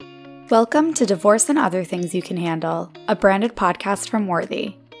Welcome to Divorce and Other Things You Can Handle, a branded podcast from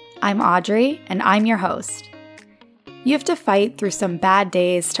Worthy. I'm Audrey, and I'm your host. You have to fight through some bad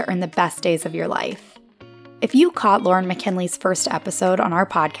days to earn the best days of your life. If you caught Lauren McKinley's first episode on our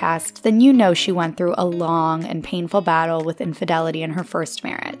podcast, then you know she went through a long and painful battle with infidelity in her first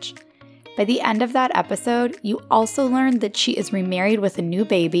marriage. By the end of that episode, you also learned that she is remarried with a new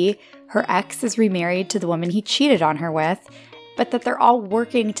baby, her ex is remarried to the woman he cheated on her with, but that they're all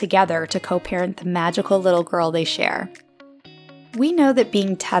working together to co-parent the magical little girl they share. We know that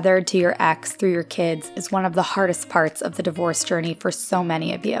being tethered to your ex through your kids is one of the hardest parts of the divorce journey for so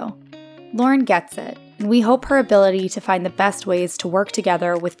many of you. Lauren gets it, and we hope her ability to find the best ways to work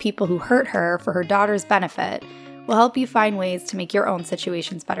together with people who hurt her for her daughter's benefit will help you find ways to make your own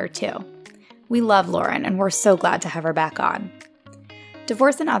situations better too. We love Lauren, and we're so glad to have her back on.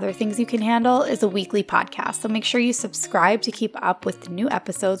 Divorce and Other Things You Can Handle is a weekly podcast, so make sure you subscribe to keep up with the new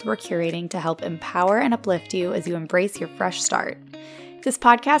episodes we're curating to help empower and uplift you as you embrace your fresh start. This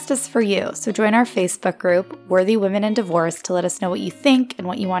podcast is for you, so join our Facebook group, Worthy Women in Divorce, to let us know what you think and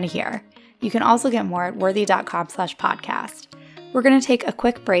what you want to hear. You can also get more at worthy.com/podcast. We're going to take a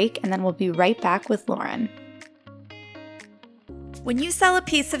quick break, and then we'll be right back with Lauren. When you sell a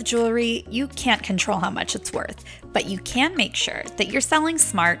piece of jewelry, you can't control how much it's worth, but you can make sure that you're selling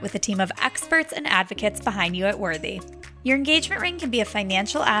smart with a team of experts and advocates behind you at Worthy. Your engagement ring can be a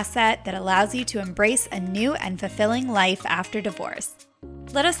financial asset that allows you to embrace a new and fulfilling life after divorce.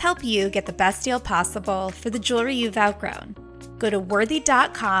 Let us help you get the best deal possible for the jewelry you've outgrown. Go to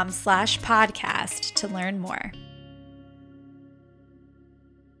worthy.com/podcast to learn more.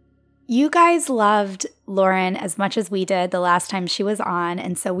 You guys loved Lauren as much as we did the last time she was on,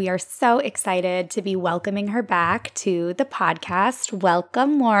 and so we are so excited to be welcoming her back to the podcast.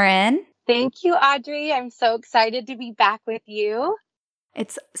 Welcome, Lauren. Thank you, Audrey. I'm so excited to be back with you.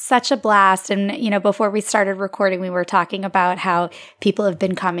 It's such a blast. And, before we started recording, we were talking about how people have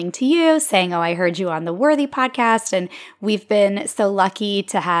been coming to you saying, oh, I heard you on the Worthy podcast. And we've been so lucky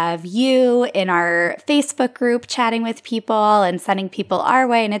to have you in our Facebook group chatting with people and sending people our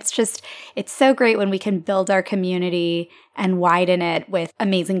way. And it's so great when we can build our community and widen it with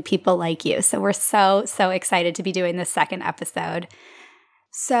amazing people like you. So we're so, so excited to be doing this second episode.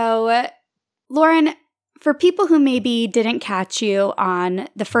 So, Lauren, for people who maybe didn't catch you on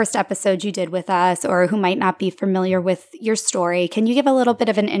the first episode you did with us or who might not be familiar with your story, can you give a little bit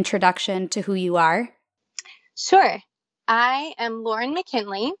of an introduction to who you are? Sure. I am Lauren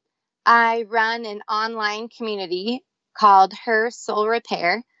McKinley. I run an online community called Her Soul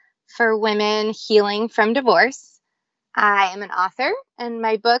Repair for women healing from divorce. I am an author, and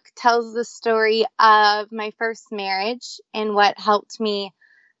my book tells the story of my first marriage and what helped me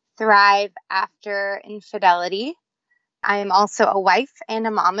thrive after infidelity. I am also a wife and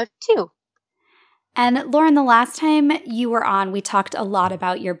a mom of two. And Lauren, the last time you were on, we talked a lot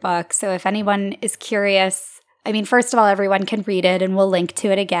about your book. So if anyone is curious, first of all, everyone can read it, and we'll link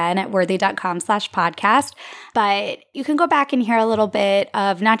to it again at worthy.com/podcast. But you can go back and hear a little bit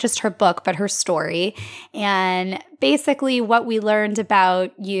of not just her book, but her story. And basically what we learned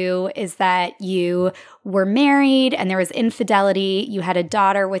about you is that you were married and there was infidelity. You had a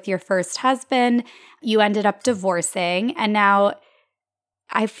daughter with your first husband. You ended up divorcing. And now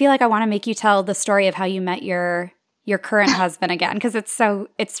I feel like I want to make you tell the story of how you met your current husband again, because it's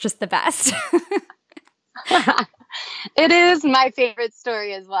just the best. It is my favorite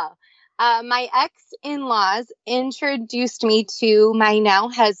story as well. My ex-in-laws introduced me to my now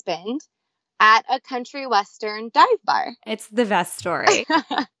husband at a country western dive bar. It's the best story.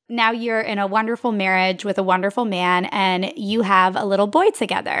 Now you're in a wonderful marriage with a wonderful man, and you have a little boy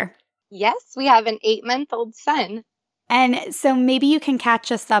together. Yes, we have an 8-month-old son. And so maybe you can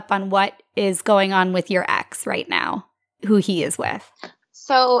catch us up on what is going on with your ex right now, who he is with.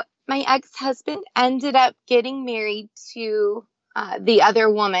 So my ex-husband ended up getting married to the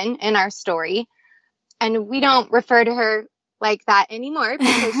other woman in our story. And we don't refer to her like that anymore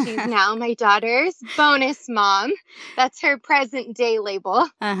because she's now my daughter's bonus mom. That's her present day label.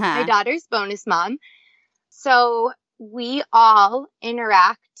 My daughter's bonus mom. So we all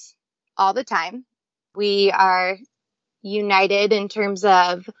interact all the time. We are united in terms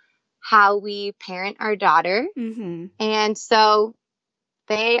of how we parent our daughter. Mm-hmm. And so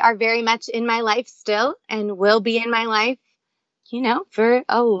they are very much in my life still and will be in my life, for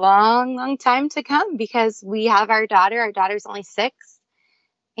a long, long time to come because we have our daughter. Our daughter's only 6.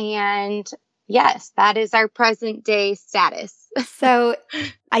 And yes, that is our present day status. So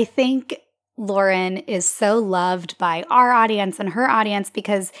I think Lauren is so loved by our audience and her audience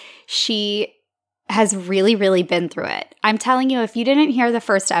because she has really, really been through it. I'm telling you, if you didn't hear the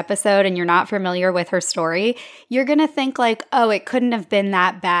first episode and you're not familiar with her story, you're going to think like, oh, it couldn't have been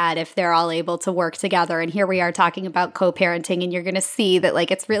that bad if they're all able to work together. And here we are talking about co-parenting, and you're going to see that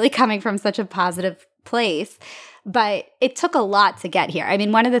like it's really coming from such a positive place. But it took a lot to get here. I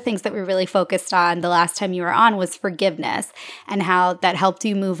mean, one of the things that we really focused on the last time you were on was forgiveness and how that helped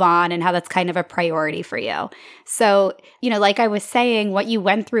you move on and how that's kind of a priority for you. So, like I was saying, what you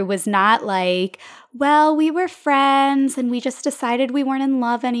went through was not like, well, we were friends and we just decided we weren't in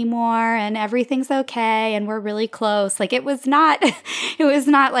love anymore and everything's okay and we're really close. Like it was not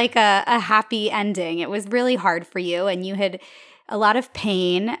like a happy ending. It was really hard for you and you had a lot of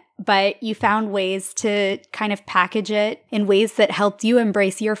pain, but you found ways to kind of package it in ways that helped you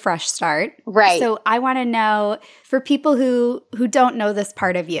embrace your fresh start. Right. So I want to know, for people who don't know this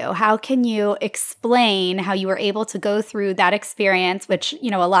part of you, how can you explain how you were able to go through that experience, which,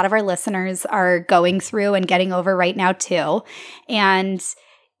 a lot of our listeners are going through and getting over right now too, and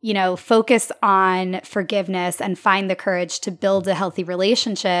focus on forgiveness and find the courage to build a healthy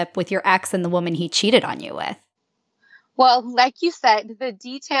relationship with your ex and the woman he cheated on you with? Well, like you said, the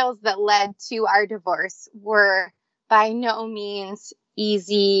details that led to our divorce were by no means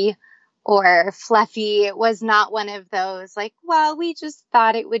easy or fluffy. It was not one of those like, well, we just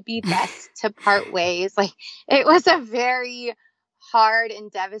thought it would be best to part ways. Like it was a very hard and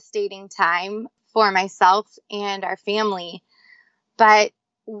devastating time for myself and our family. But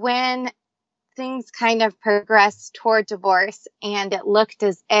when things kind of progressed toward divorce and it looked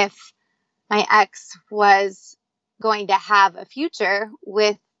as if my ex was going to have a future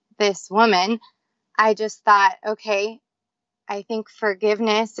with this woman, I just thought, okay, I think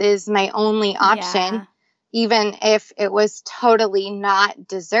forgiveness is my only option. Yeah. Even if it was totally not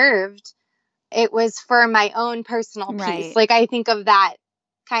deserved, it was for my own personal peace. Right. Like I think of that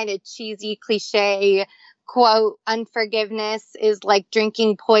kind of cheesy cliche quote, unforgiveness is like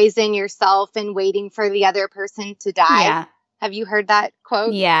drinking poison yourself and waiting for the other person to die. Yeah. Have you heard that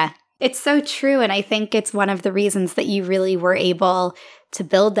quote? Yeah. It's so true. And I think it's one of the reasons that you really were able to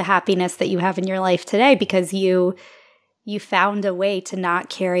build the happiness that you have in your life today, because you found a way to not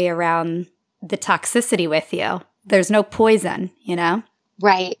carry around the toxicity with you. There's no poison,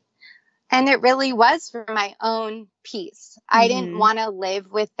 Right. And it really was for my own peace. I didn't want to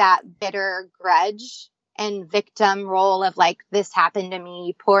live with that bitter grudge and victim role of like, this happened to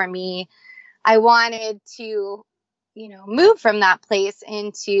me, poor me. I wanted to move from that place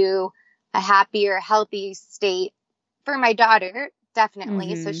into a happier, healthy state for my daughter,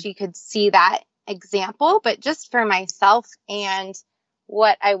 definitely, so she could see that example, but just for myself and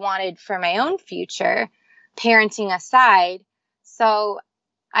what I wanted for my own future, parenting aside. So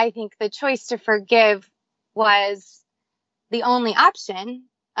I think the choice to forgive was the only option.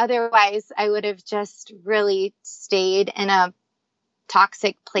 Otherwise, I would have just really stayed in a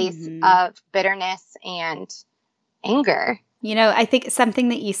toxic place of bitterness and anger. I think something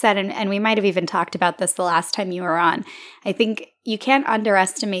that you said, and we might have even talked about this the last time you were on, I think you can't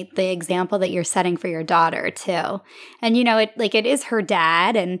underestimate the example that you're setting for your daughter too. And, it is her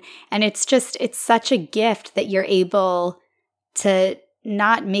dad, and it's such a gift that you're able to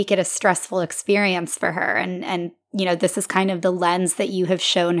not make it a stressful experience for her. And this is kind of the lens that you have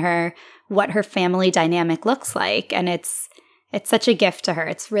shown her what her family dynamic looks like. And it's such a gift to her.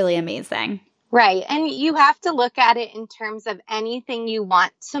 It's really amazing. Right. And you have to look at it in terms of anything you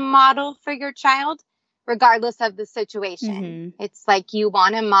want to model for your child, regardless of the situation. It's like you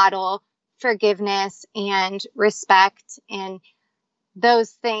want to model forgiveness and respect and those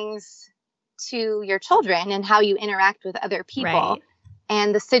things to your children and how you interact with other people. Right.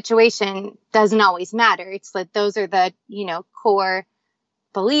 And the situation doesn't always matter. It's like those are the, core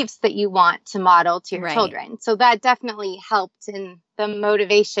beliefs that you want to model to your children. So that definitely helped in the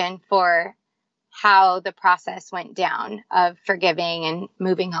motivation for how the process went down of forgiving and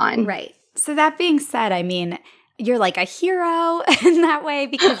moving on. Right. So that being said, I mean, you're like a hero in that way,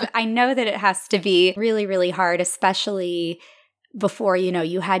 because I know that it has to be really, really hard, especially before,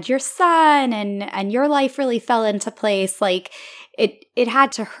 you had your son and your life really fell into place. Like it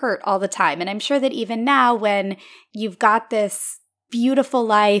had to hurt all the time. And I'm sure that even now when you've got this beautiful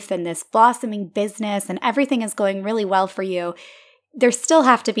life and this blossoming business and everything is going really well for you, there still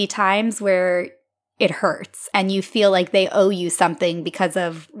have to be times where it hurts and you feel like they owe you something because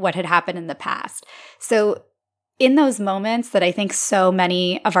of what had happened in the past. So in those moments that I think so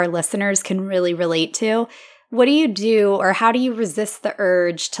many of our listeners can really relate to, what do you do, or how do you resist the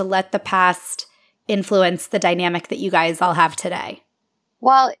urge to let the past influence the dynamic that you guys all have today?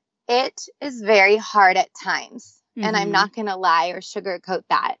 Well, it is very hard at times, and I'm not going to lie or sugarcoat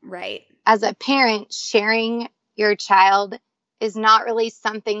that. Right. as a parent, sharing your child is not really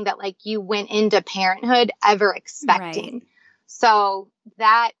something that like you went into parenthood ever expecting. Right. So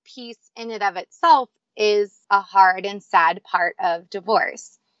that piece in and of itself is a hard and sad part of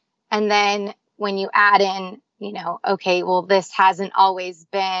divorce. And then when you add in, okay, well, this hasn't always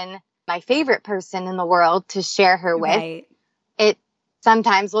been my favorite person in the world to share her with. Right. It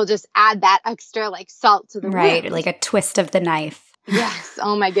sometimes will just add that extra like salt to the Right. wound. Like a twist of the knife. Yes.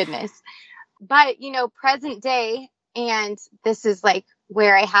 Oh my goodness. But, present day, and this is like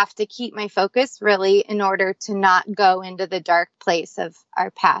where I have to keep my focus really in order to not go into the dark place of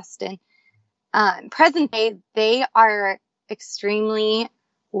our past. And present day, they are extremely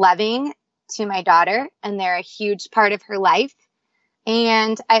loving to my daughter, and they're a huge part of her life.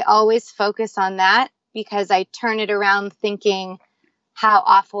 And I always focus on that because I turn it around thinking how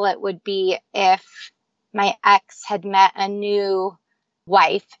awful it would be if my ex had met a new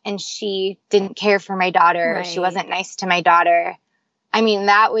wife and she didn't care for my daughter, or she wasn't nice to my daughter. I mean,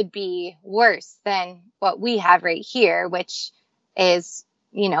 that would be worse than what we have right here, which is,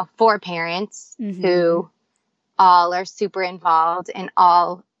 4 parents who all are super involved and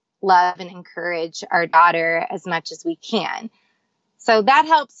all love and encourage our daughter as much as we can. So that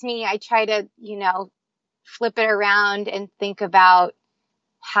helps me. I try to, flip it around and think about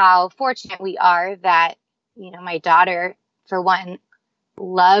how fortunate we are that, my daughter, for one,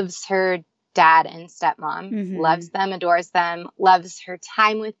 loves her dad and stepmom, loves them, adores them, loves her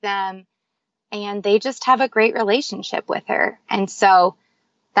time with them, and they just have a great relationship with her. And so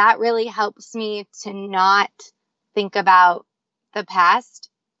that really helps me to not think about the past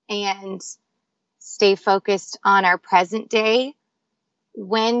and stay focused on our present day.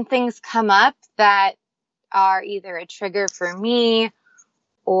 When things come up that are either a trigger for me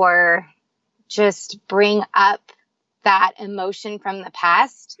or just bring up that emotion from the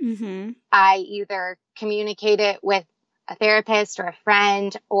past, I either communicate it with a therapist or a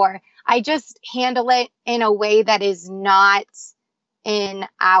friend, or I just handle it in a way that is not in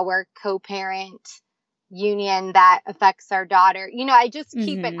our co-parent union that affects our daughter. I just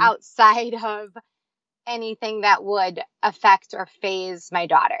keep it outside of anything that would affect or phase my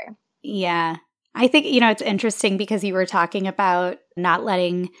daughter. Yeah. I think, it's interesting because you were talking about not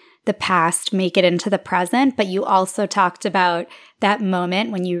letting the past make it into the present, but you also talked about that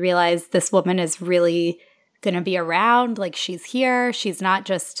moment when you realize this woman is really going to be around, like she's here. She's not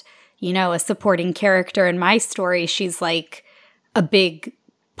just, a supporting character in my story. She's like a big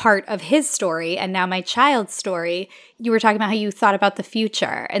part of his story and now my child's story. You were talking about how you thought about the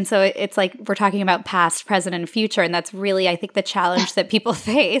future. And so it's like we're talking about past, present, and future. And that's really, I think, the challenge that people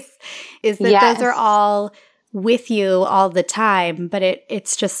face is that those are all with you all the time, but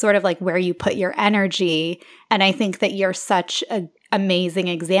it's just sort of like where you put your energy. And I think that you're such an amazing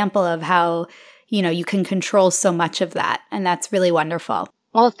example of how, you can control so much of that. And that's really wonderful.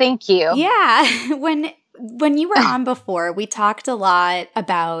 Well, thank you. Yeah. When you were on before, we talked a lot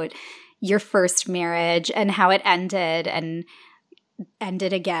about your first marriage and how it ended and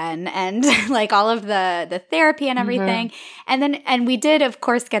ended again and like all of the therapy and everything. And we did, of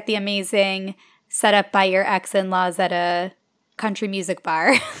course, get the amazing setup by your ex-in-laws at a country music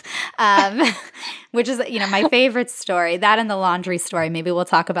bar, which is, my favorite story, that and the laundry story. Maybe we'll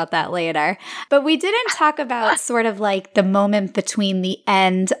talk about that later. But we didn't talk about sort of like the moment between the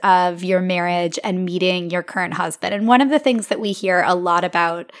end of your marriage and meeting your current husband. And one of the things that we hear a lot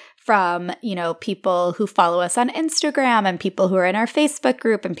about from, people who follow us on Instagram and people who are in our Facebook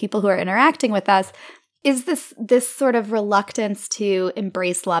group and people who are interacting with us is this sort of reluctance to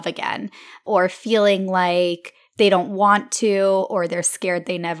embrace love again, or feeling like they don't want to, or they're scared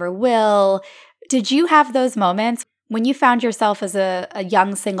they never will. Did you have those moments when you found yourself as a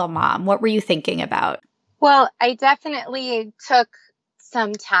young single mom? What were you thinking about? Well, I definitely took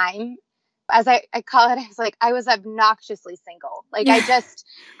some time. As I call it, I was obnoxiously single. Like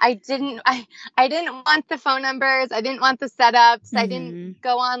I didn't want the phone numbers. I didn't want the setups. I didn't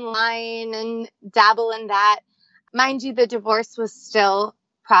go online and dabble in that. Mind you, the divorce was still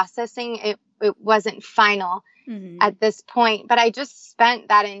processing. It wasn't final at this point, but I just spent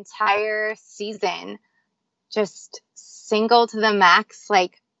that entire season just single to the max,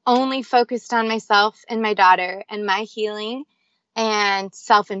 like only focused on myself and my daughter and my healing and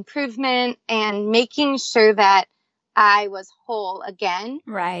self-improvement and making sure that I was whole again.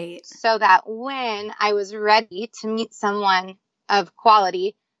 Right. So that when I was ready to meet someone of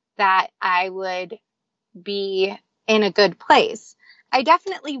quality, that I would be in a good place. I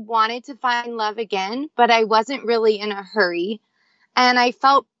definitely wanted to find love again, but I wasn't really in a hurry. And I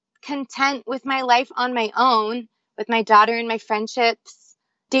felt content with my life on my own, with my daughter and my friendships.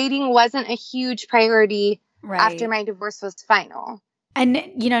 dating wasn't a huge priority Right. after my divorce was final.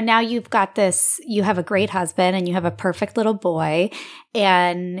 And, now you have a great husband and you have a perfect little boy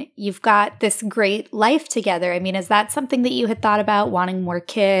and you've got this great life together. I mean, is that something that you had thought about, wanting more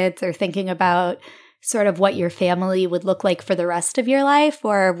kids or thinking about sort of what your family would look like for the rest of your life?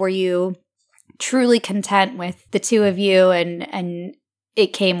 Or were you truly content with the two of you and it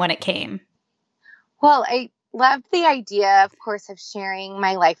came when it came? Well, I love the idea, of course, of sharing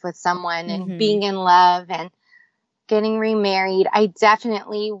my life with someone and being in love and getting remarried. I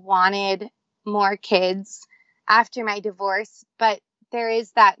definitely wanted more kids after my divorce, but there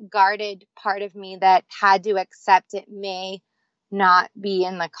is that guarded part of me that had to accept it may not be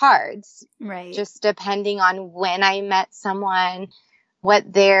in the cards. Right. Just depending on when I met someone,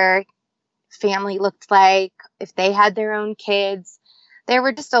 what their family looked like, if they had their own kids. There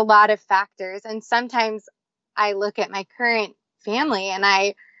were just a lot of factors. And sometimes I look at my current family and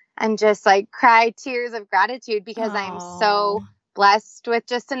I just like cry tears of gratitude because I'm so blessed with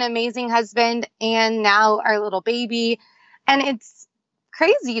just an amazing husband and now our little baby. And it's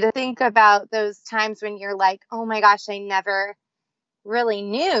crazy to think about those times when you're like, oh my gosh, I never really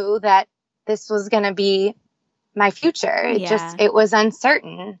knew that this was going to be my future. It was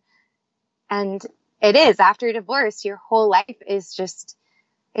uncertain. And it is, after divorce, your whole life is just,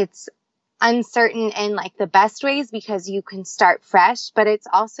 it's uncertain in like the best ways because you can start fresh, but it's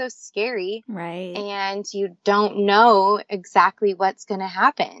also scary. Right. And you don't know exactly what's going to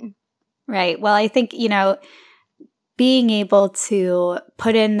happen. Right. Well, I think, being able to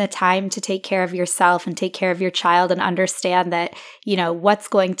put in the time to take care of yourself and take care of your child and understand that, what's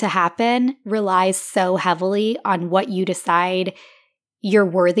going to happen relies so heavily on what you decide you're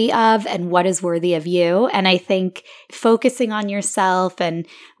worthy of and what is worthy of you. And I think focusing on yourself, and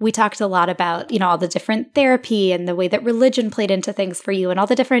we talked a lot about, all the different therapy and the way that religion played into things for you and all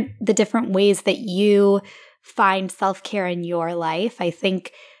the different ways that you find self-care in your life, I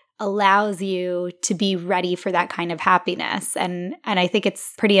think allows you to be ready for that kind of happiness. And I think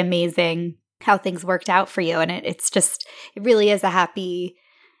it's pretty amazing how things worked out for you. And it really is a happy,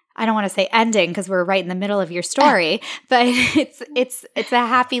 I don't want to say ending because we're right in the middle of your story, but it's a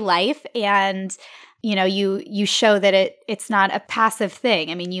happy life. And, you show that it's not a passive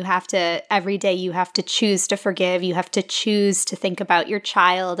thing. I mean, every day you have to choose to forgive. You have to choose to think about your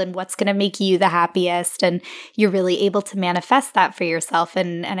child and what's going to make you the happiest. And you're really able to manifest that for yourself.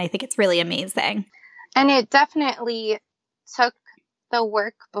 And I think it's really amazing. And it definitely took the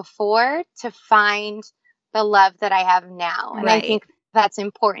work before to find the love that I have now. And Right. I think that's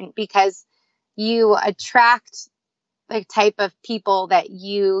important because you attract the type of people that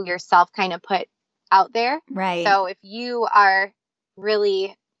you yourself kind of put out there. Right. So if you are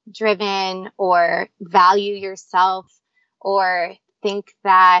really driven or value yourself or think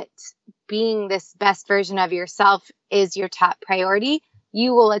that being this best version of yourself is your top priority,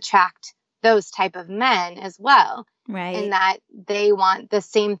 you will attract those type of men as well. Right. And that they want the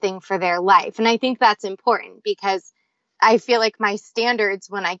same thing for their life. And I think that's important because I feel like my standards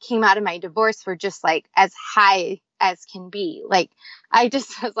when I came out of my divorce were just like as high as can be. Like, I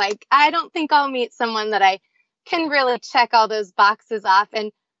just was like, I don't think I'll meet someone that I can really check all those boxes off.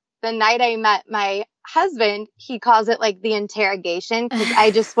 And the night I met my husband, he calls it like the interrogation because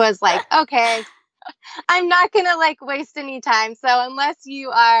I just was like, okay, I'm not going to like waste any time. So unless you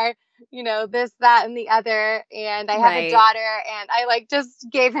are, this, that, and the other, and I have Right. a daughter, and I like just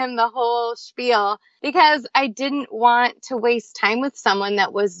gave him the whole spiel because I didn't want to waste time with someone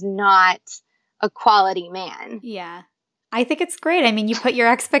that was not a quality man. Yeah. I think it's great. I mean, you put your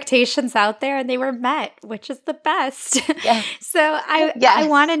expectations out there and they were met, which is the best. Yeah. So I Yes.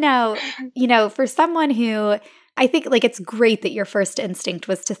 want to know, for someone who I think like it's great that your first instinct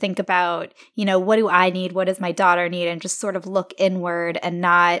was to think about, what do I need? What does my daughter need? And just sort of look inward and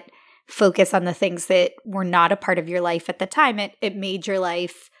not focus on the things that were not a part of your life at the time. It made your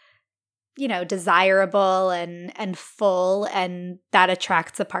life, desirable and full, and that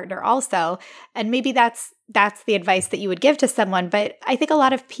attracts a partner also. And maybe that's the advice that you would give to someone. But I think a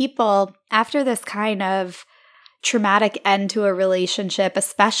lot of people, after this kind of traumatic end to a relationship,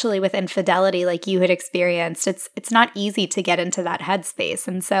 especially with infidelity like you had experienced, it's not easy to get into that headspace.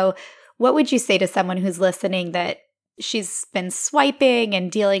 And so what would you say to someone who's listening that she's been swiping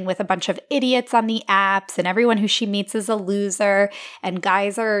and dealing with a bunch of idiots on the apps and everyone who she meets is a loser and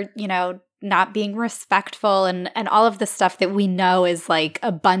guys are, not being respectful and all of the stuff that we know is like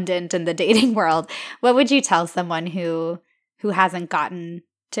abundant in the dating world? What would you tell someone who hasn't gotten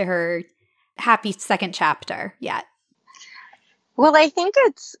to her happy second chapter yet? Well, I think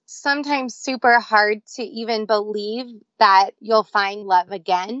it's sometimes super hard to even believe that you'll find love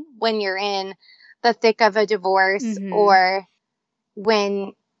again when you're in the thick of a divorce or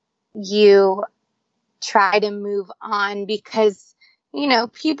when you try to move on because,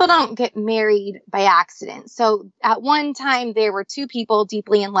 people don't get married by accident. So at one time, there were two people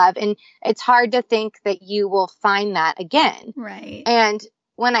deeply in love, and it's hard to think that you will find that again. Right. And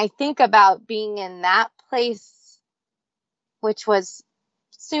when I think about being in that place, which was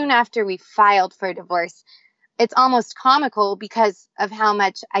soon after we filed for divorce, it's almost comical because of how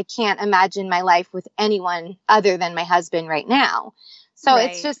much I can't imagine my life with anyone other than my husband right now. So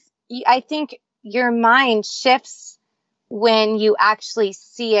It's just, I think your mind shifts when you actually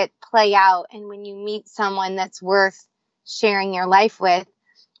see it play out and when you meet someone that's worth sharing your life with.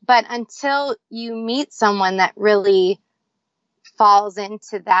 But until you meet someone that really falls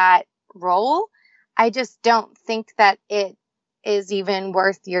into that role, I just don't think that it is even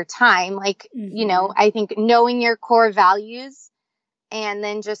worth your time. Like, I think knowing your core values and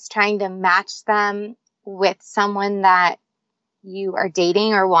then just trying to match them with someone that you are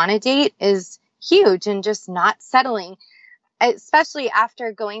dating or want to date is huge, and just not settling, especially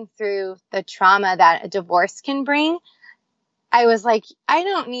after going through the trauma that a divorce can bring. I was like, I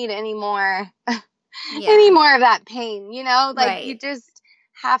don't need any more of that pain, You just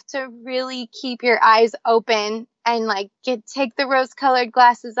have to really keep your eyes open and take the rose-colored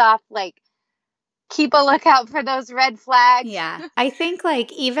glasses off, keep a lookout for those red flags. Yeah. I think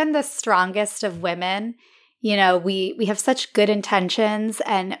even the strongest of women, we have such good intentions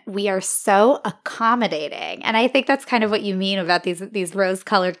and we are so accommodating. And I think that's kind of what you mean about these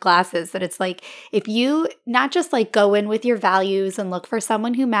rose-colored glasses, that it's if you not just go in with your values and look for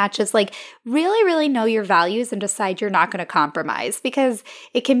someone who matches, really, really know your values and decide you're not going to compromise, because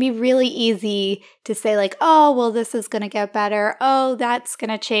it can be really easy to say oh, well, this is going to get better. Oh, that's going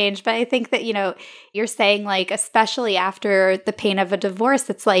to change. But I think that, you're saying especially after the pain of a divorce,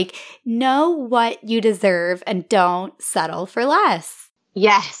 it's know what you deserve and don't settle for less.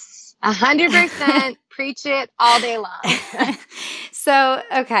 Yes, 100%. Preach it all day long. So,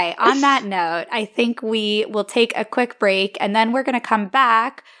 okay, on that note, I think we will take a quick break and then we're going to come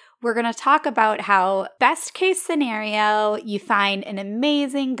back. We're going to talk about how best case scenario, you find an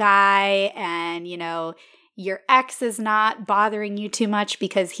amazing guy and, your ex is not bothering you too much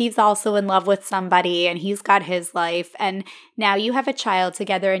because he's also in love with somebody and he's got his life. And now you have a child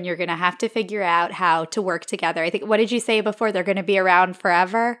together and you're going to have to figure out how to work together. I think, what did you say before? They're going to be around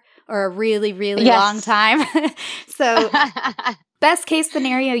forever or a really, really long time. So best case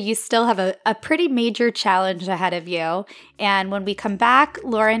scenario, you still have a pretty major challenge ahead of you. And when we come back,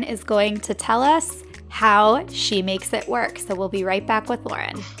 Lauren is going to tell us how she makes it work. So we'll be right back with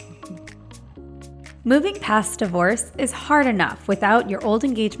Lauren. Moving past divorce is hard enough without your old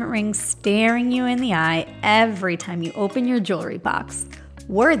engagement ring staring you in the eye every time you open your jewelry box.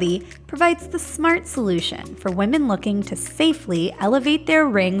 Worthy provides the smart solution for women looking to safely elevate their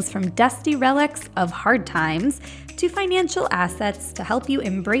rings from dusty relics of hard times to financial assets to help you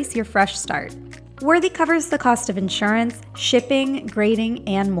embrace your fresh start. Worthy covers the cost of insurance, shipping, grading,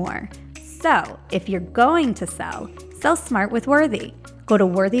 and more. So, if you're going to sell smart with Worthy. Go to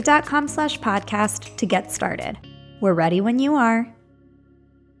worthy.com/podcast to get started. We're ready when you are.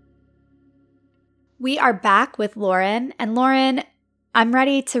 We are back with Lauren. And Lauren, I'm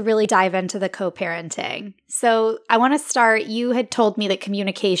ready to really dive into the co-parenting. So I want to start, you had told me that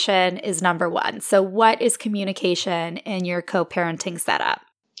communication is number one. So what is communication in your co-parenting setup?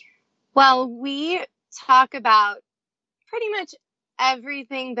 Well, we talk about pretty much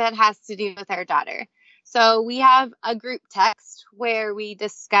everything that has to do with our daughter. So we have a group text where we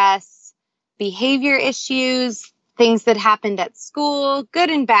discuss behavior issues, things that happened at school, good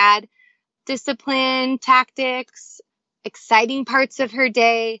and bad, discipline, tactics, exciting parts of her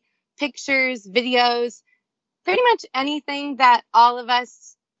day, pictures, videos, pretty much anything that all of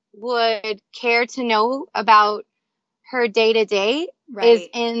us would care to know about her day to day is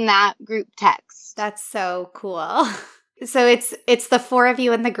in that group text. That's so cool. So it's the four of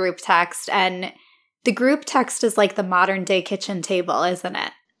you in the group text, and the group text is like the modern day kitchen table, isn't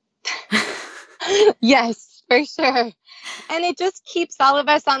it? Yes, for sure. And it just keeps all of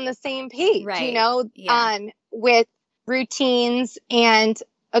us on the same page, with routines and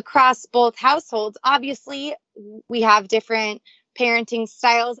across both households. Obviously, we have different parenting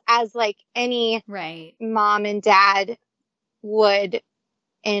styles as like any mom and dad would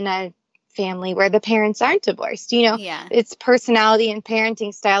in a family where the parents aren't divorced. Its personality and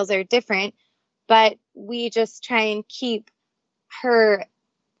parenting styles are different. But we just try and keep her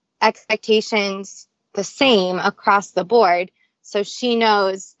expectations the same across the board So she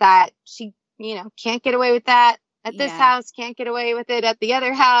knows that she, can't get away with that at this house, can't get away with it at the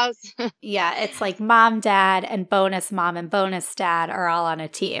other house. Yeah, it's like mom, dad, and bonus mom and bonus dad are all on a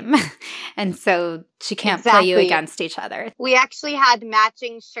team. And so she can't play you against each other. We actually had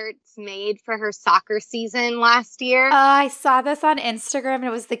matching shirts made for her soccer season last year. I saw this on Instagram and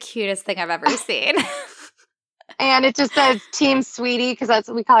it was the cutest thing I've ever seen. And it just says Team Sweetie because that's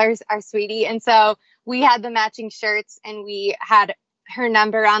what we call her, our Sweetie. And so we had the matching shirts and we had her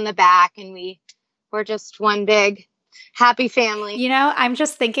number on the back and we were just one big happy family. I'm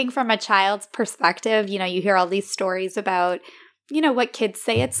just thinking from a child's perspective, you hear all these stories about, what kids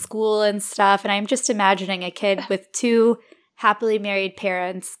say at school and stuff. And I'm just imagining a kid with 2 happily married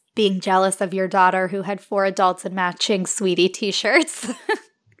parents being jealous of your daughter who had 4 adults in matching Sweetie t-shirts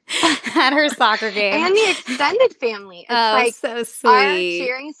at her soccer game. And the extended family. It's so sweet. Our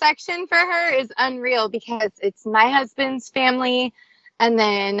cheering section for her is unreal because it's my husband's family and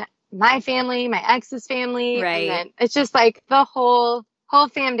then my family, my ex's family. Right. And then it's just like the whole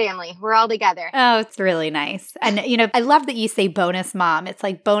family. We're all together. Oh, it's really nice. And, I love that you say bonus mom. It's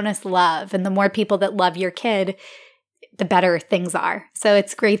like bonus love. And the more people that love your kid, the better things are. So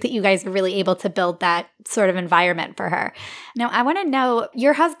it's great that you guys are really able to build that sort of environment for her. Now, I want to know,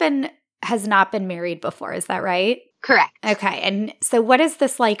 your husband has not been married before. Is that right? Correct. Okay. And so what is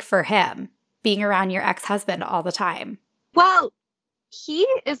this like for him, being around your ex-husband all the time? Well, he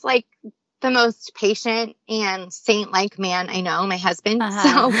is like the most patient and saint-like man I know, my husband.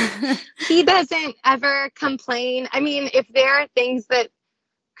 So he doesn't ever complain. I mean, if there are things that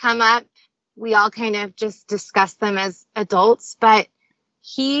come up, we all kind of just discuss them as adults, but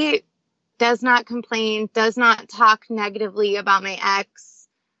he does not complain, does not talk negatively about my ex,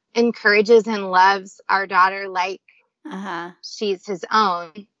 encourages and loves our daughter like she's his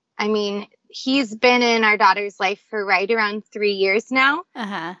own. I mean, he's been in our daughter's life for right around 3 years now.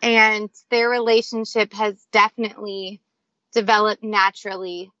 And their relationship has definitely developed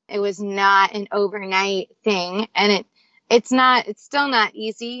naturally. It was not an overnight thing. And it's still not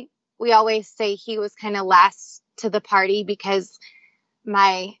easy. We always say he was kind of last to the party because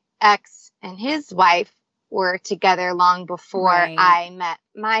my ex and his wife were together long before I met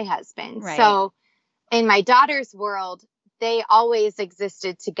my husband. Right. So in my daughter's world, they always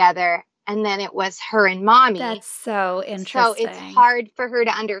existed together. And then it was her and mommy. That's so interesting. So it's hard for her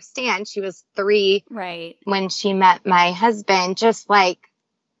to understand. She was 3 when she met my husband. Just like,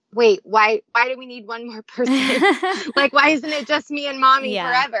 wait, why do we need one more person? Like, why isn't it just me and mommy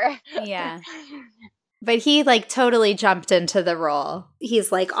forever? Yeah. But he totally jumped into the role.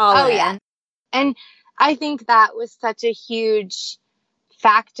 He's all in. Yeah. And I think that was such a huge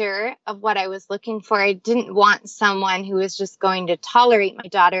factor of what I was looking for. I didn't want someone who was just going to tolerate my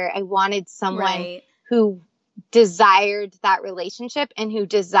daughter. I wanted someone who desired that relationship and who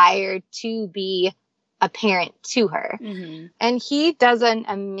desired to be a parent to her. And he does an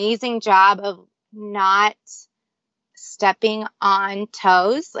amazing job of not stepping on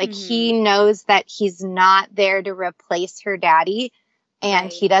toes. He knows that he's not there to replace her daddy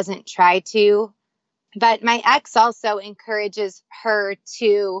and he doesn't try to. But my ex also encourages her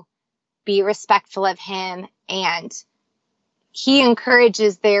to be respectful of him, and he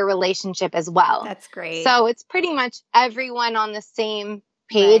encourages their relationship as well. That's great. So it's pretty much everyone on the same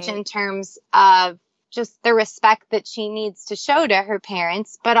page in terms of just the respect that she needs to show to her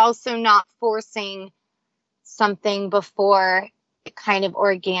parents, but also not forcing something before it kind of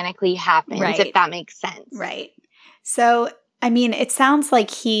organically happens, if that makes sense. Right. So I mean, it sounds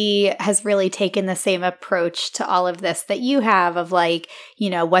like he has really taken the same approach to all of this that you have of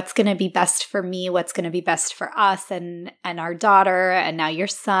what's going to be best for me, what's going to be best for us and our daughter and now your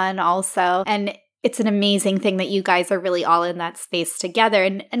son also. And it's an amazing thing that you guys are really all in that space together.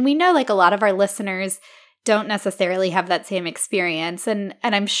 And we know a lot of our listeners don't necessarily have that same experience. And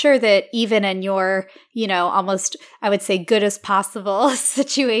I'm sure that even in your, almost, I would say, good as possible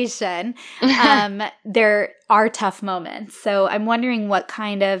situation, there are tough moments. So I'm wondering what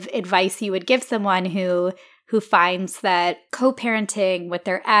kind of advice you would give someone who finds that co-parenting with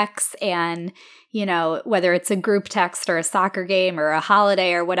their ex and, whether it's a group text or a soccer game or a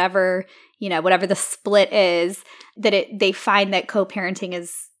holiday or whatever, whatever the split is, that they find that co-parenting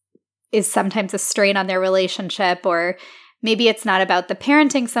is sometimes a strain on their relationship, or maybe it's not about the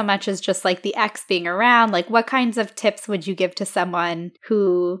parenting so much as just the ex being around. What kinds of tips would you give to someone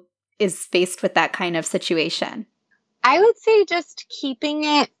who is faced with that kind of situation? I would say just keeping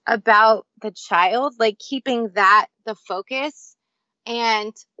it about the child, keeping that the focus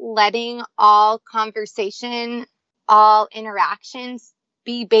and letting all conversation, all interactions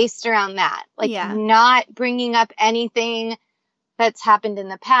be based around that. Not bringing up anything that's happened in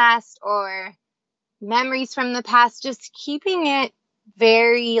the past or memories from the past, just keeping it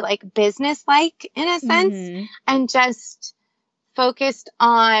very like business-like in a sense, and just focused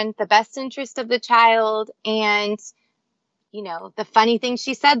on the best interest of the child and, you know, the funny thing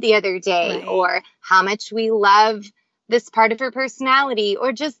she said the other day, or how much we love this part of her personality,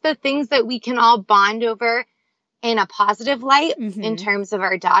 or just the things that we can all bond over in a positive light in terms of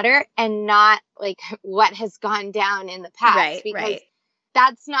our daughter, and not like what has gone down in the past, because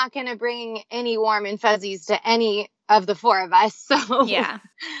that's not going to bring any warm and fuzzies to any of the four of us. So,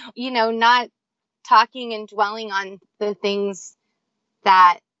 you know, not talking and dwelling on the things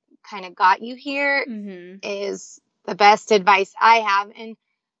that kind of got you here is the best advice I have. And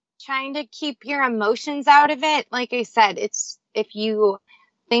trying to keep your emotions out of it. Like I said, it's if you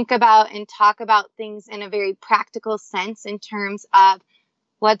think about and talk about things in a very practical sense in terms of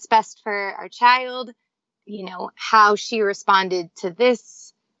what's best for our child, you know, how she responded to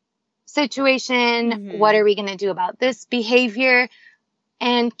this situation, what are we going to do about this behavior,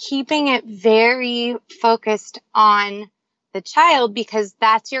 and keeping it very focused on the child, because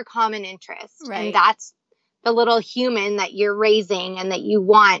that's your common interest. And that's the little human that you're raising and that you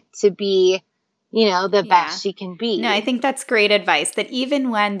want to be, you know, the best she can be. No, I think that's great advice, that even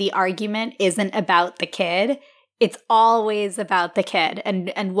when the argument isn't about the kid, it's always about the kid,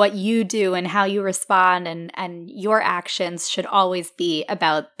 and what you do and how you respond and your actions should always be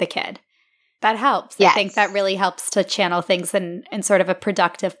about the kid. That helps. I think that really helps to channel things in sort of a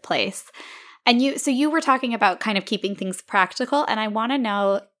productive place. And you were talking about kind of keeping things practical, and I want to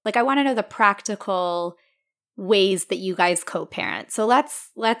know the practical ways that you guys co-parent. So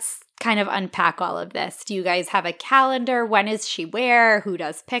let's kind of unpack all of this. Do you guys have a calendar? When is she where? Who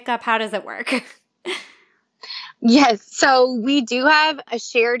does pickup? How does it work? Yes. So we do have a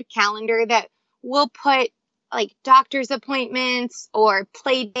shared calendar that we'll put like doctor's appointments or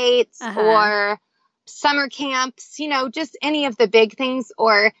play dates or summer camps, you know, just any of the big things.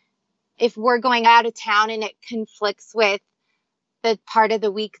 Or if we're going out of town and it conflicts with the part of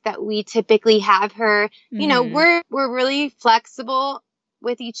the week that we typically have her, you know, we're really flexible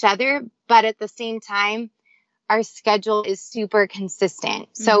with each other, but at the same time, our schedule is super consistent.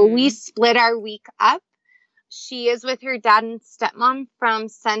 So we split our week up. She is with her dad and stepmom from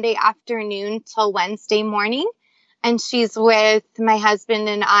Sunday afternoon till Wednesday morning. And she's with my husband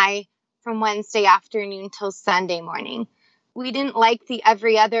and I from Wednesday afternoon till Sunday morning. We didn't like the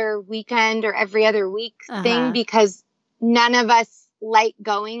every other weekend or every other week thing, because none of us like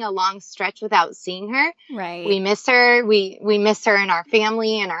going a long stretch without seeing her. Right. We miss her. We miss her in our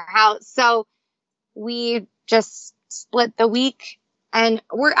family and our house. So we just split the week. And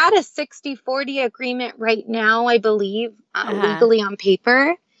we're at a 60-40 agreement right now, I believe, legally on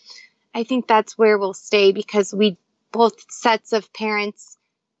paper. I think that's where we'll stay, because both sets of parents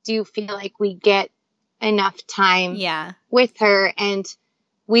do feel like we get enough time with her. And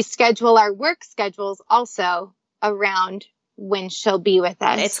we schedule our work schedules also around when she'll be with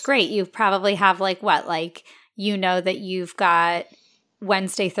us. It's great. You probably have you know that you've got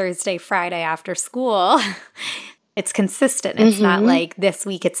Wednesday, Thursday, Friday after school. It's consistent. It's not like this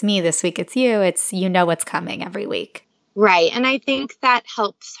week it's me, this week it's you. It's, you know, what's coming every week. Right. And I think that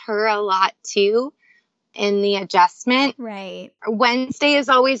helps her a lot too in the adjustment. Right. Wednesday is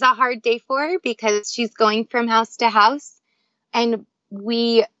always a hard day for her because she's going from house to house, and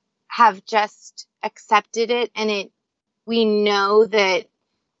we have just accepted it. And we know that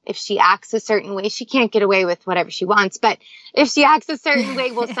if she acts a certain way, she can't get away with whatever she wants. But if she acts a certain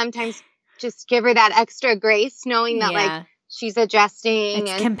way, we'll sometimes just give her that extra grace, knowing that like she's adjusting.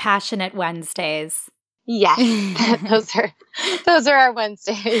 It's compassionate Wednesdays. Yes, those are our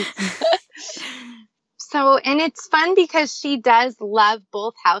Wednesdays. So, and it's fun because she does love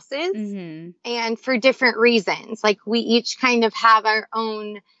both houses, and for different reasons. Like we each kind of have our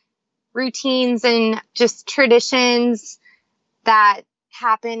own routines and just traditions that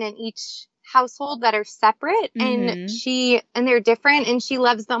happen in each household that are separate, and they're different, and she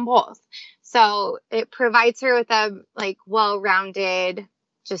loves them both. So it provides her with a well-rounded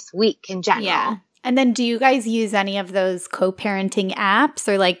just week in general. Yeah. And then do you guys use any of those co-parenting apps,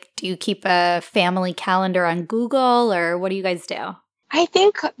 or do you keep a family calendar on Google, or what do you guys do? I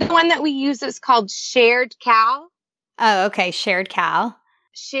think the one that we use is called Shared Cal. Oh, okay. Shared Cal.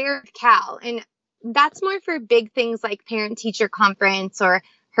 Shared Cal. And that's more for big things like parent-teacher conference or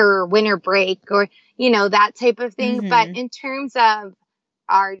her winter break or, that type of thing. But in terms of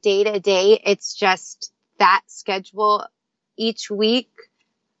our day-to-day, it's just that schedule each week,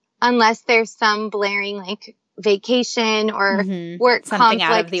 unless there's some blaring vacation or work something conflict.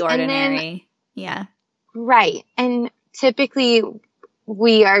 out of the ordinary. Yeah. Right. And typically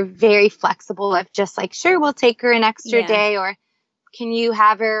we are very flexible of just like, sure, we'll take her an extra day, or can you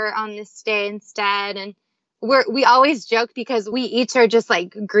have her on this day instead? And we always joke because we each are just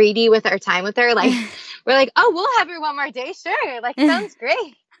like greedy with our time with her. Like we're like, oh, we'll have her one more day. Sure. Like, sounds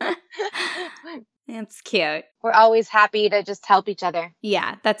great. That's cute. We're always happy to just help each other.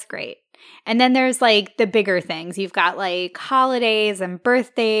 Yeah, that's great. And then there's like the bigger things. You've got like holidays and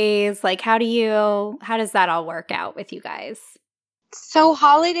birthdays. Like how does that all work out with you guys? So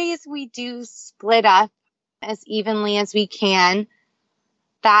holidays, we do split up as evenly as we can.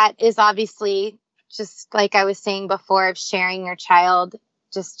 That is obviously just like I was saying before, of sharing your child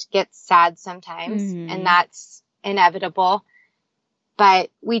just gets sad sometimes, and that's inevitable. But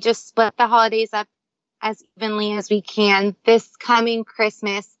we just split the holidays up as evenly as we can. This coming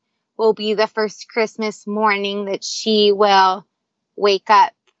Christmas will be the first Christmas morning that she will wake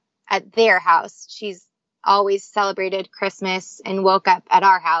up at their house. She's always celebrated Christmas and woke up at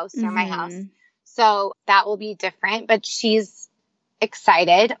our house or my house. So that will be different, but she's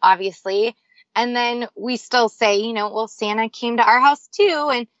excited, obviously. And then we still say, you know, well, Santa came to our house too.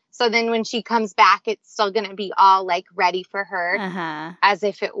 And so then when she comes back, it's still going to be all like ready for her as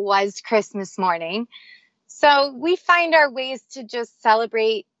if it was Christmas morning. So we find our ways to just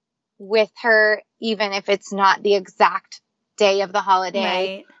celebrate with her, even if it's not the exact day of the holiday.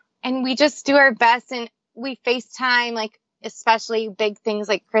 Right. And we just do our best, and we FaceTime, like, especially big things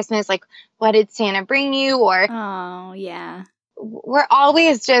like Christmas, like, what did Santa bring you? Or, oh, yeah. We're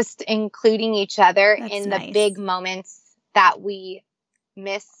always just including each other That's in nice. the big moments that we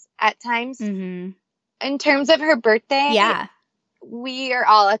miss at times. In terms of her birthday, we are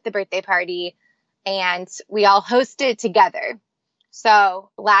all at the birthday party and we all host it together.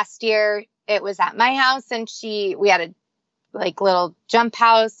 So last year it was at my house, and we had a like little jump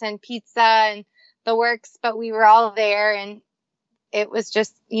house and pizza and the works, but we were all there, and it was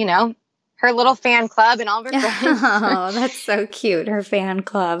just, you know, her little fan club and all of her friends. Oh, that's so cute, her fan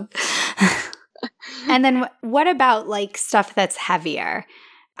club. And then what about like stuff that's heavier?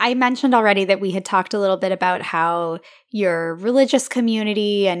 I mentioned already that we had talked a little bit about how your religious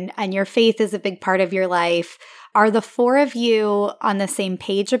community and your faith is a big part of your life. Are the four of you on the same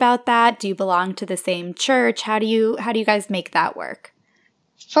page about that? Do you belong to the same church? How do you guys make that work?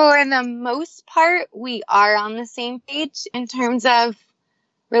 For the most part, we are on the same page in terms of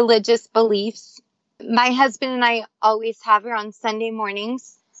religious beliefs. My husband and I always have her on Sunday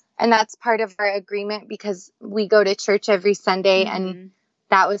mornings, and that's part of our agreement because we go to church every Sunday, and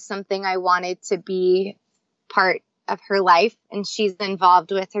that was something I wanted to be part of her life, and she's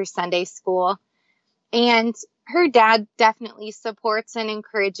involved with her Sunday school. And her dad definitely supports and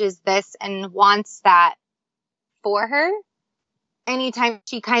encourages this and wants that for her. Anytime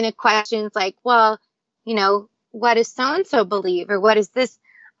she kind of questions like, well, you know, what does so-and-so believe? Or what is this?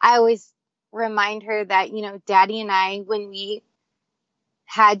 I always remind her that, you know, Daddy and I, when we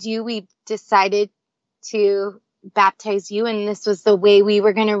had you, we decided to baptize you, and this was the way we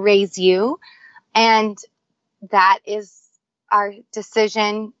were going to raise you. And that is our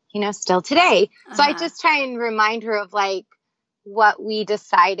decision, you know, still today. So I just try and remind her of like what we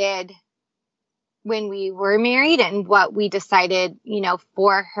decided when we were married and what we decided, you know,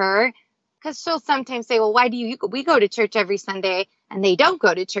 for her. Because she'll sometimes say, well, why do we go to church every Sunday and they don't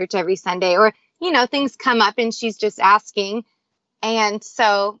go to church every Sunday? Or, you know, things come up and she's just asking. And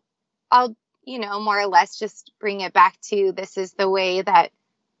so I'll, you know, more or less just bring it back to this is the way that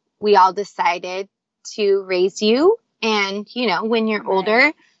we all decided to raise you. And, you know, when you're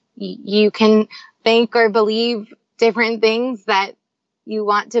older, you can think or believe different things that you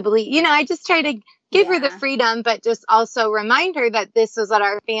want to believe. You know, I just try to give her the freedom, but just also remind her that this was what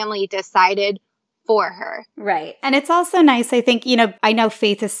our family decided for her. Right. And it's also nice, I think, you know, I know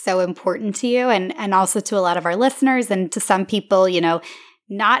faith is so important to you and also to a lot of our listeners, and to some people, you know,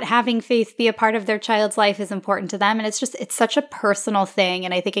 not having faith be a part of their child's life is important to them. And it's such a personal thing.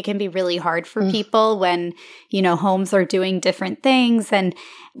 And I think it can be really hard for people when, you know, homes are doing different things. And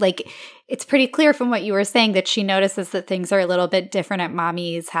like, it's pretty clear from what you were saying that she notices that things are a little bit different at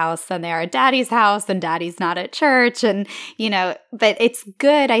mommy's house than they are at daddy's house, and daddy's not at church. And, you know, but it's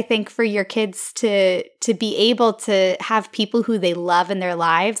good, I think, for your kids to be able to have people who they love in their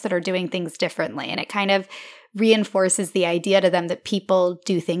lives that are doing things differently. And it kind of reinforces the idea to them that people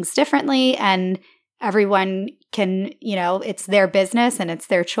do things differently, and everyone can, it's their business and it's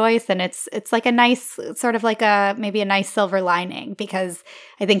their choice. And it's like a nice, sort of like maybe a nice silver lining, because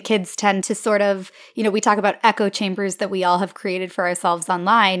I think kids tend to sort of, we talk about echo chambers that we all have created for ourselves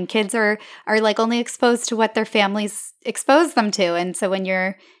online. Kids are like only exposed to what their families expose them to. And so when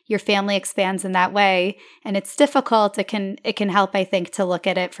your family expands in that way and it's difficult, it can help, I think, to look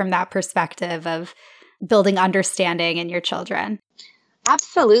at it from that perspective of building understanding in your children.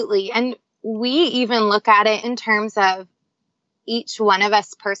 Absolutely. And we even look at it in terms of each one of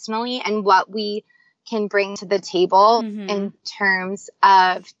us personally and what we can bring to the table in terms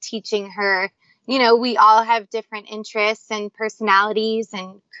of teaching her. We all have different interests and personalities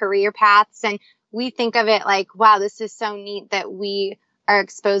and career paths. And we think of it like, wow, this is so neat that we are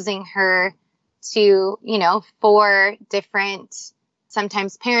exposing her to, 4 different,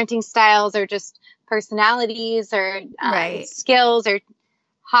 sometimes parenting styles or just personalities or skills or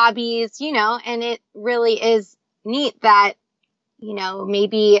hobbies, and it really is neat that,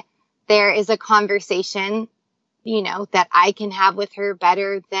 maybe there is a conversation, that I can have with her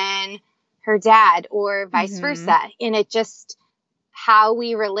better than her dad or vice versa. And it just, how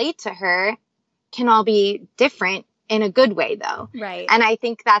we relate to her can all be different in a good way though. Right. And I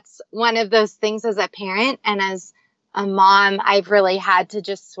think that's one of those things as a parent and as a mom, I've really had to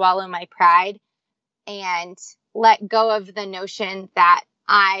just swallow my pride and let go of the notion that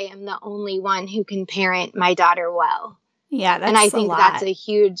I am the only one who can parent my daughter well. Yeah, that's and I think a lot.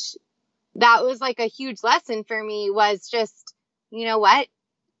 That was like a huge lesson for me, was just, you know what?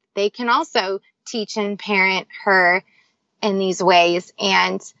 They can also teach and parent her in these ways,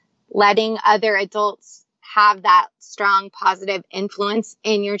 and letting other adults have that strong positive influence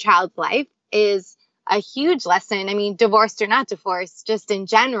in your child's life is a huge lesson. I mean, divorced or not divorced, just in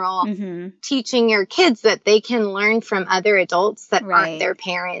general, teaching your kids that they can learn from other adults that aren't their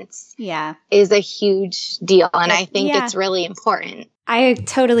parents is a huge deal. And I think it's really important. I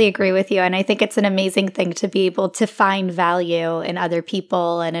totally agree with you. And I think it's an amazing thing to be able to find value in other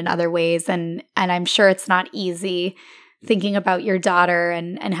people and in other ways. And I'm sure it's not easy thinking about your daughter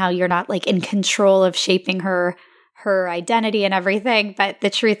and how you're not like in control of shaping her identity and everything. But the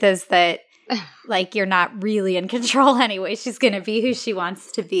truth is that like you're not really in control anyway. She's going to be who she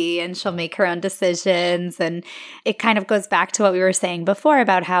wants to be, and she'll make her own decisions. And it kind of goes back to what we were saying before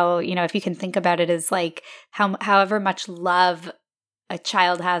about how, if you can think about it as like however much love a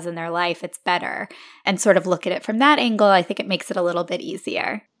child has in their life, it's better. And sort of look at it from that angle, I think it makes it a little bit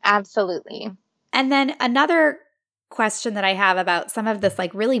easier. Absolutely. And then another question that I have about some of this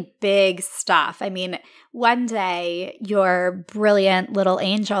like really big stuff. I mean, one day your brilliant little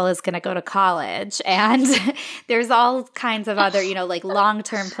angel is going to go to college, and there's all kinds of other, like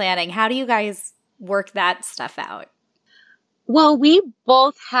long-term planning. How do you guys work that stuff out? Well, we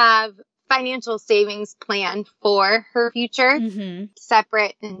both have financial savings plan for her future,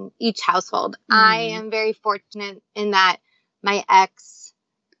 separate in each household. I am very fortunate in that my ex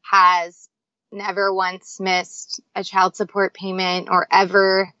has never once missed a child support payment or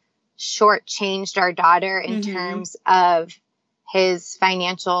ever shortchanged our daughter in terms of his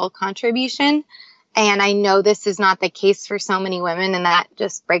financial contribution. And I know this is not the case for so many women, and that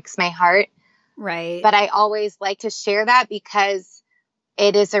just breaks my heart. Right. But I always like to share that because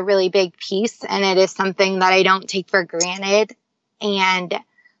it is a really big piece, and it is something that I don't take for granted, and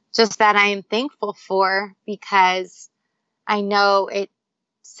just that I am thankful for, because I know it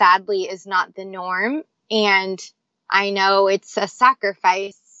sadly is not the norm. And I know it's a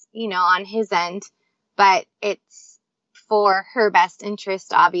sacrifice, on his end, but it's for her best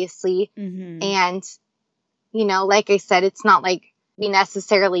interest, obviously. And, like I said, it's not like we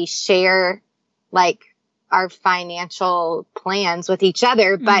necessarily share like our financial plans with each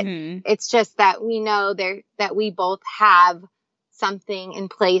other, but it's just that we know that we both have something in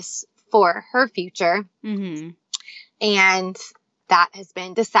place for her future. And that has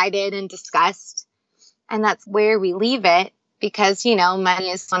been decided and discussed, and that's where we leave it, because, money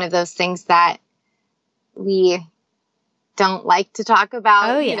is one of those things that we don't like to talk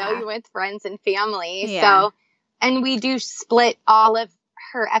about, with friends and family. So, and we do split all of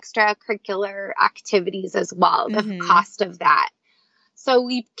her extracurricular activities as well, the cost of that. So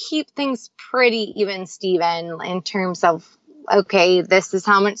we keep things pretty even, Steven, in terms of, okay, this is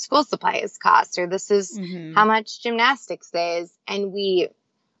how much school supplies cost, or this is how much gymnastics is. And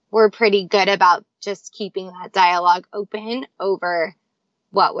we're pretty good about just keeping that dialogue open over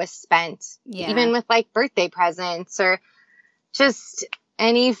what was spent, even with like birthday presents or just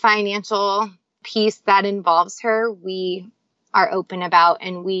any financial piece that involves her. We are open about,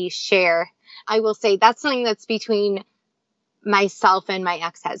 and we share. I will say that's something that's between myself and my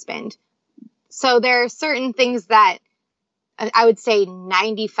ex-husband. So there are certain things that I would say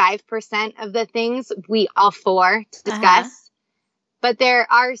 95% of the things we all four discuss. But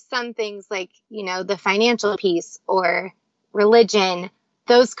there are some things like, the financial piece or religion.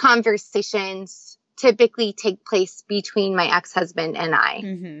 Those conversations typically take place between my ex-husband and I.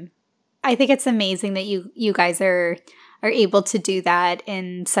 Mm-hmm. I think it's amazing that you guys are able to do that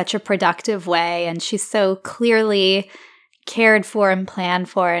in such a productive way. And she's so clearly cared for and planned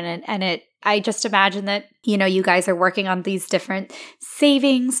for. And I just imagine that, you guys are working on these different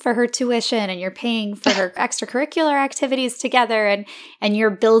savings for her tuition and you're paying for her extracurricular activities together and you're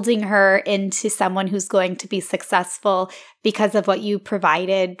building her into someone who's going to be successful because of what you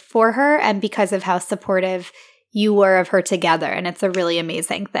provided for her and because of how supportive you were of her together. And it's a really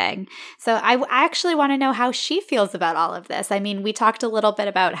amazing thing. So I actually want to know how she feels about all of this. I mean, we talked a little bit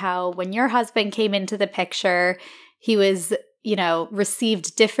about how when your husband came into the picture, he was,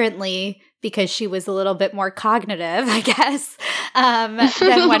 received differently because she was a little bit more cognitive, I guess,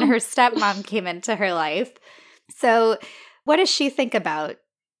 than when her stepmom came into her life. So what does she think about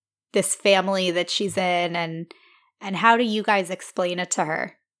this family that she's in and how do you guys explain it to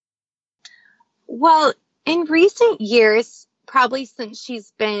her? Well, in recent years, probably since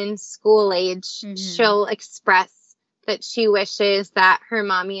she's been school age, she'll express that she wishes that her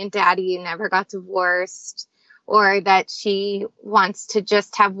mommy and daddy never got divorced, or that she wants to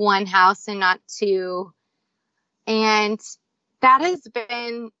just have one house and not two. And that has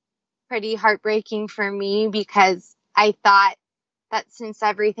been pretty heartbreaking for me because I thought that since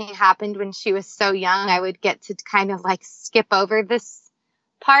everything happened when she was so young, I would get to kind of like skip over this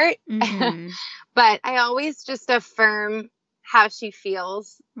part. But I always just affirm how she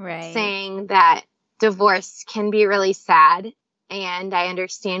feels, right? Saying that divorce can be really sad. And I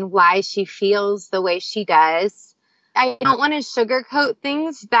understand why she feels the way she does. I don't want to sugarcoat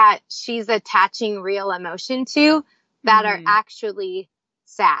things that she's attaching real emotion to that are actually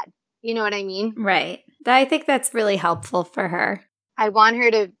sad. You know what I mean? Right. I think that's really helpful for her. I want her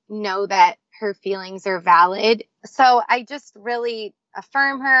to know that her feelings are valid. So I just really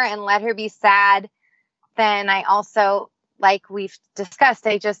affirm her and let her be sad. Then I also, like we've discussed,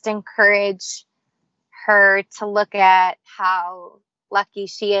 I just encourage her to look at how lucky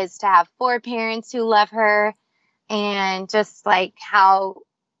she is to have 4 parents who love her and just like how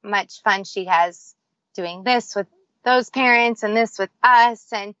much fun she has doing this with those parents and this with us.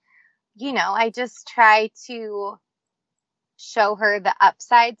 And, I just try to show her the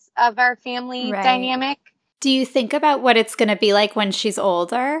upsides of our family dynamic. Do you think about what it's going to be like when she's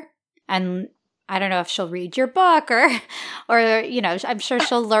older? And I don't know if she'll read your book or I'm sure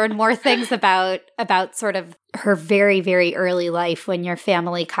she'll learn more things about sort of her very, very early life when your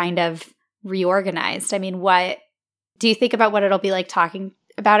family kind of reorganized. I mean, what do you think about what it'll be like talking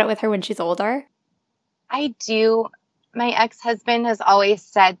about it with her when she's older? I do. My ex-husband has always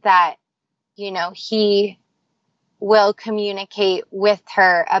said that, he will communicate with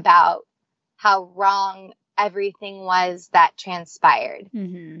her about how wrong everything was that transpired.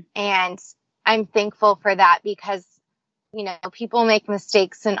 And I'm thankful for that because, people make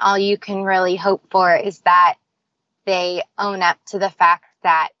mistakes and all you can really hope for is that they own up to the fact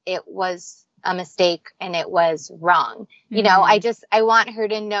that it was a mistake and it was wrong. I want her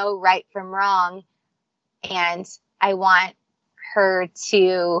to know right from wrong. And I want her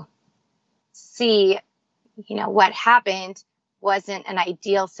to see, what happened wasn't an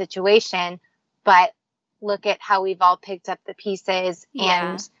ideal situation, but look at how we've all picked up the pieces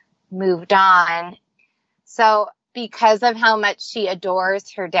and moved on. So because of how much she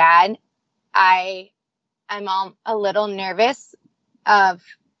adores her dad, I'm a little nervous of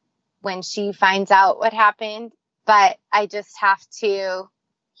when she finds out what happened, but I just have to,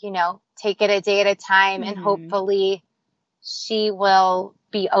 take it a day at a time and hopefully she will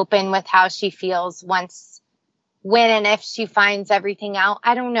be open with how she feels when and if she finds everything out.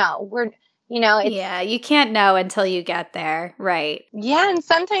 I don't know. You can't know until you get there. Right. Yeah. And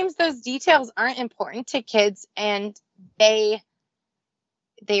sometimes those details aren't important to kids and they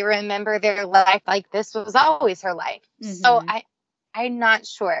remember their life like this was always her life. So I'm not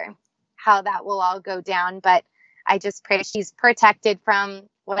sure how that will all go down, but I just pray she's protected from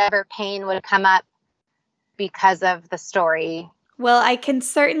whatever pain would come up because of the story. Well, I can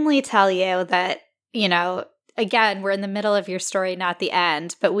certainly tell you that, again, we're in the middle of your story, not the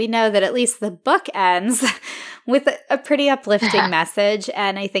end, but we know that at least the book ends with a pretty uplifting message.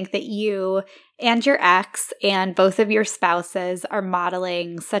 And I think that you and your ex and both of your spouses are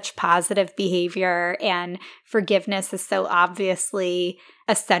modeling such positive behavior, and forgiveness is so obviously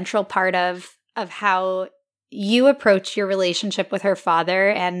a central part of how you approach your relationship with her father.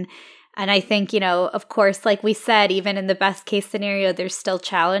 And And I think, of course, like we said, even in the best case scenario, there's still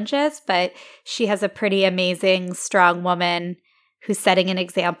challenges, but she has a pretty amazing, strong woman who's setting an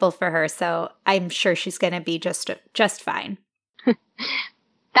example for her. So I'm sure she's going to be just fine.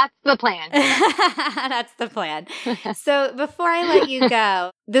 That's the plan. That's the plan. So before I let you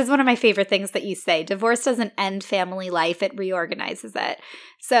go, this is one of my favorite things that you say. Divorce doesn't end family life, it reorganizes it.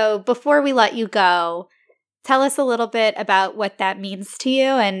 So before we let you go, tell us a little bit about what that means to you.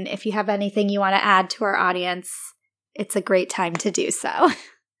 And if you have anything you want to add to our audience, it's a great time to do so.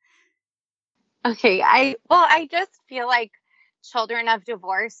 Okay. I just feel like children of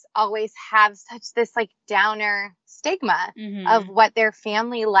divorce always have such this like downer stigma of what their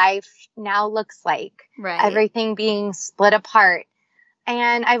family life now looks like. Right. Everything being split apart.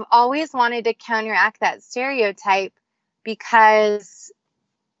 And I've always wanted to counteract that stereotype because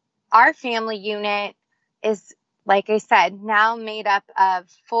our family unit is, like I said, now made up of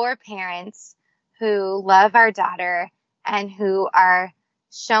 4 parents who love our daughter and who are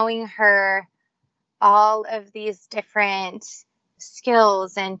showing her all of these different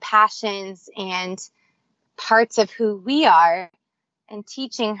skills and passions and parts of who we are and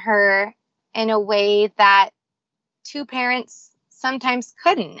teaching her in a way that 2 parents sometimes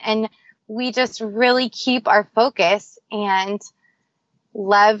couldn't. And we just really keep our focus and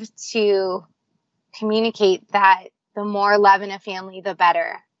love to communicate that the more love in a family, the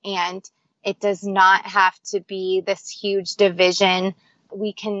better. And it does not have to be this huge division.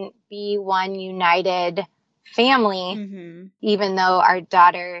 We can be one united family, even though our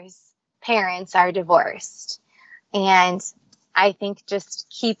daughter's parents are divorced. And I think just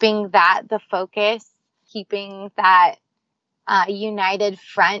keeping that the focus, keeping that united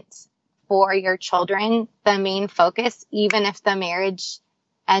front for your children, the main focus, even if the marriage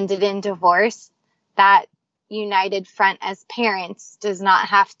ended in divorce, that united front as parents does not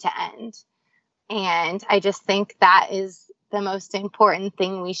have to end. And I just think that is the most important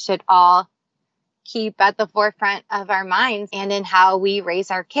thing we should all keep at the forefront of our minds and in how we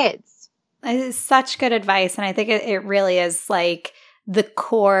raise our kids. It is such good advice. And I think it really is like the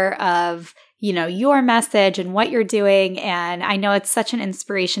core of, your message and what you're doing. And I know it's such an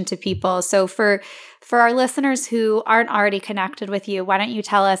inspiration to people. So for our listeners who aren't already connected with you, why don't you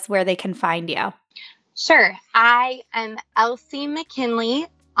tell us where they can find you? Sure. I am Elsie McKinley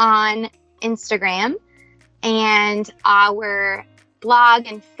on Instagram, and our blog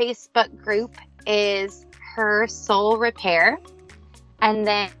and Facebook group is Her Soul Repair. And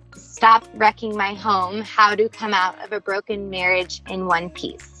then Stop Wrecking My Home, How to Come Out of a Broken Marriage in One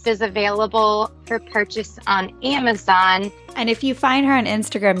Piece. It is available for purchase on Amazon. And if you find her on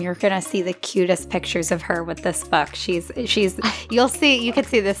Instagram, you're going to see the cutest pictures of her with this book. You can see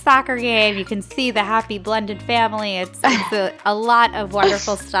the soccer game. You can see the happy blended family. It's a lot of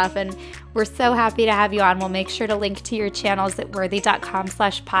wonderful stuff. And we're so happy to have you on. We'll make sure to link to your channels at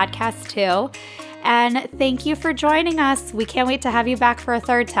worthy.com/podcast too. And thank you for joining us. We can't wait to have you back for a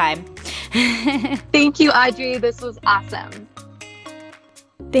 3rd time. Thank you, Audrey. This was awesome.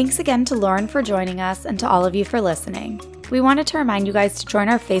 Thanks again to Lauren for joining us and to all of you for listening. We wanted to remind you guys to join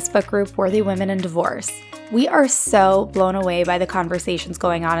our Facebook group, Worthy Women in Divorce. We are so blown away by the conversations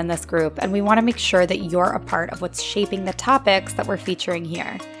going on in this group, and we want to make sure that you're a part of what's shaping the topics that we're featuring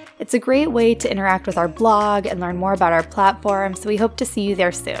here. It's a great way to interact with our blog and learn more about our platform, so we hope to see you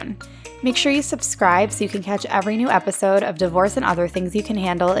there soon. Make sure you subscribe so you can catch every new episode of Divorce and Other Things You Can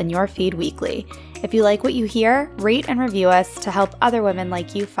Handle in your feed weekly. If you like what you hear, rate and review us to help other women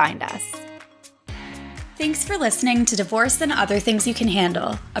like you find us. Thanks for listening to Divorce and Other Things You Can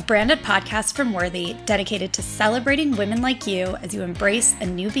Handle, a branded podcast from Worthy dedicated to celebrating women like you as you embrace a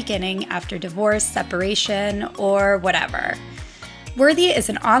new beginning after divorce, separation, or whatever. Worthy is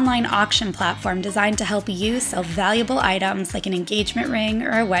an online auction platform designed to help you sell valuable items like an engagement ring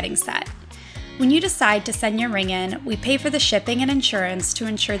or a wedding set. When you decide to send your ring in, we pay for the shipping and insurance to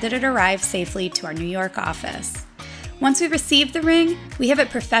ensure that it arrives safely to our New York office. Once we receive the ring, we have it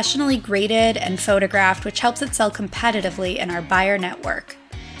professionally graded and photographed, which helps it sell competitively in our buyer network.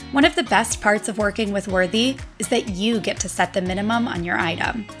 One of the best parts of working with Worthy is that you get to set the minimum on your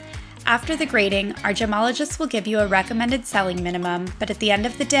item. After the grading, our gemologists will give you a recommended selling minimum, but at the end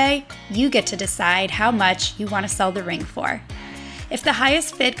of the day, you get to decide how much you want to sell the ring for. If the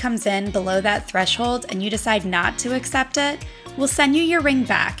highest bid comes in below that threshold and you decide not to accept it, we'll send you your ring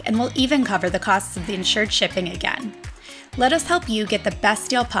back and we'll even cover the costs of the insured shipping again. Let us help you get the best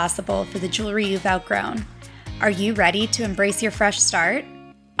deal possible for the jewelry you've outgrown. Are you ready to embrace your fresh start?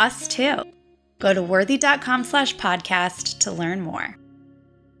 Us too. Go to worthy.com/podcast to learn more.